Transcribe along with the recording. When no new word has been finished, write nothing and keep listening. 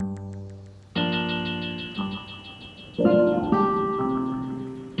Quiero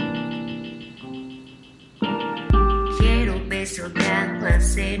un beso de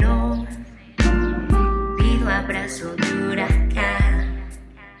aguacero, pido abrazo de huracán.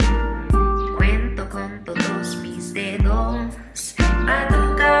 Cuento con todos mis dedos a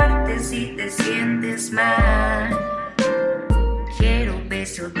tocarte si te sientes mal. Quiero un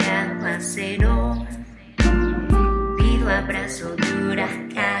beso de aguacero, pido abrazo de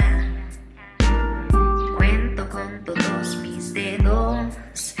huracán. Cuento con todos mis dedos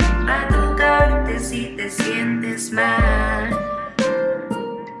a tocarte si te sientes mal.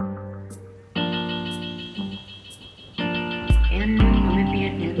 El mundo me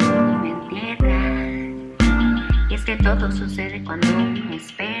pierde, el mundo me entierra, y es que todo sucede cuando uno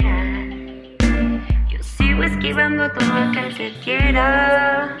espera. Yo sigo esquivando todo aquel que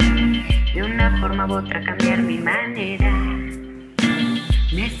quiera de una forma u otra cambiar mi manera.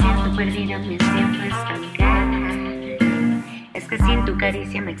 Me siento perdida, me siento estancada, es que sin tu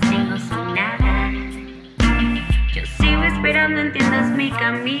caricia me extingo sin nada. Yo sigo esperando entiendas mi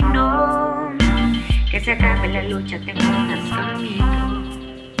camino, que se acabe la lucha, te unas conmigo.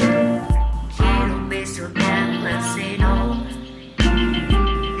 Quiero un beso de aguacero,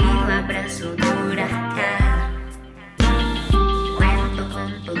 pido abrazo de huracán. Cuento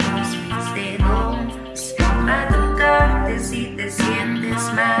con todos mis dedos a tocarte si te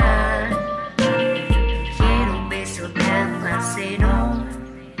sientes mal. Quiero un beso de aguacero,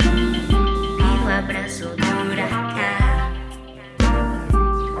 pido abrazo de huracán.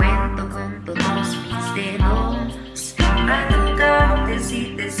 Cuento con todos mis dedos a tocarte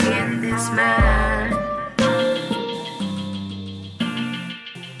si te sientes mal.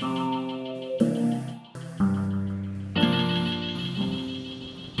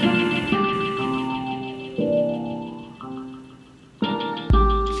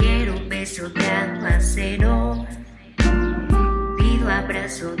 Quiero un beso de aguacero, pido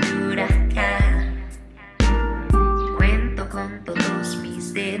abrazo de huracán. Cuento con todos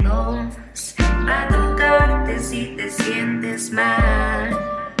mis dedos a tocarte si te sientes mal.